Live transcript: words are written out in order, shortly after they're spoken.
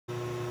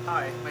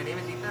Hi, my name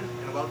is Ethan,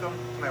 and welcome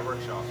to my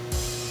workshop.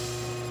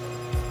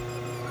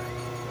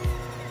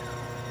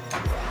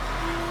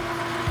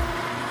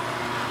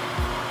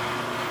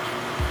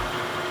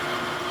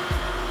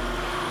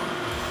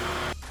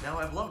 Now,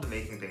 I've loved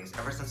making things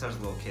ever since I was a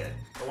little kid,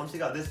 but once we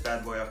got this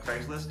bad boy off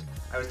Craigslist,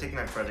 I was taking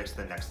my projects to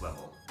the next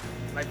level.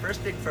 My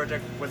first big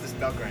project was this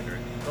belt grinder,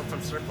 built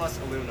from surplus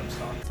aluminum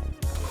stock.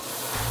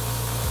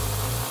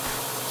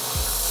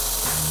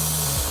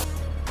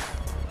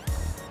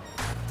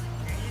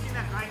 And using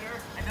that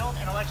grinder, I built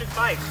an electric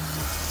bike.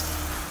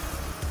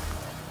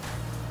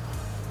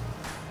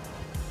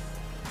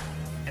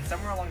 And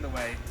somewhere along the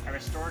way, I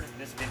restored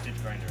this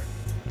vintage grinder.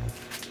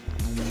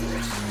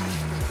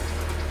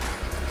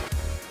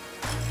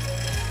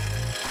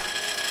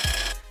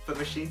 But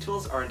machine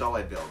tools aren't all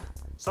I build.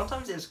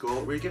 Sometimes in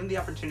school, we're given the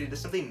opportunity to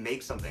simply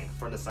make something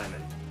for an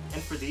assignment.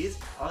 And for these,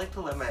 I like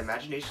to let my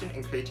imagination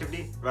and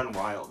creativity run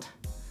wild.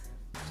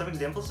 Some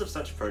examples of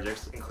such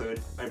projects include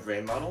my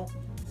brain model.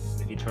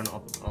 If you turn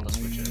up all the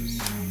switches,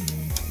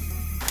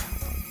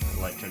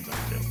 the light turns on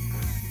too.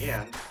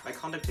 And my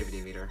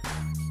conductivity meter.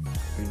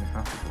 When you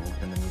have to go,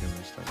 then the meter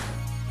will start.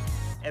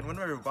 And when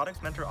my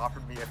robotics mentor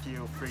offered me a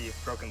few free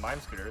broken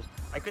Lime scooters,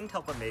 I couldn't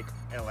help but make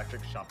an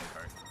electric shopping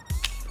cart.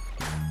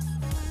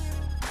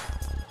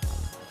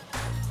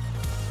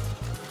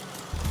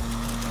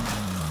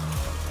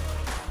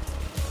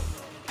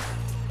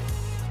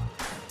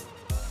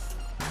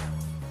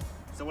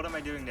 So what am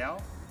I doing now?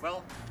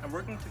 Well, I'm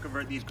working to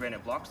convert these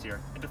granite blocks here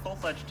into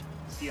full-fledged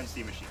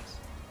CNC machines.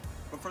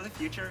 But for the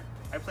future,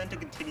 I plan to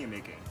continue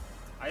making.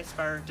 I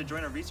aspire to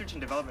join a research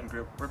and development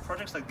group where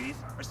projects like these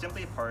are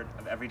simply a part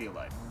of everyday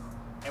life.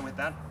 And with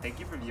that, thank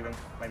you for viewing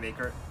my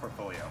Maker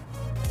portfolio.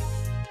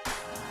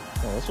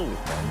 Oh, this will be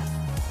fun.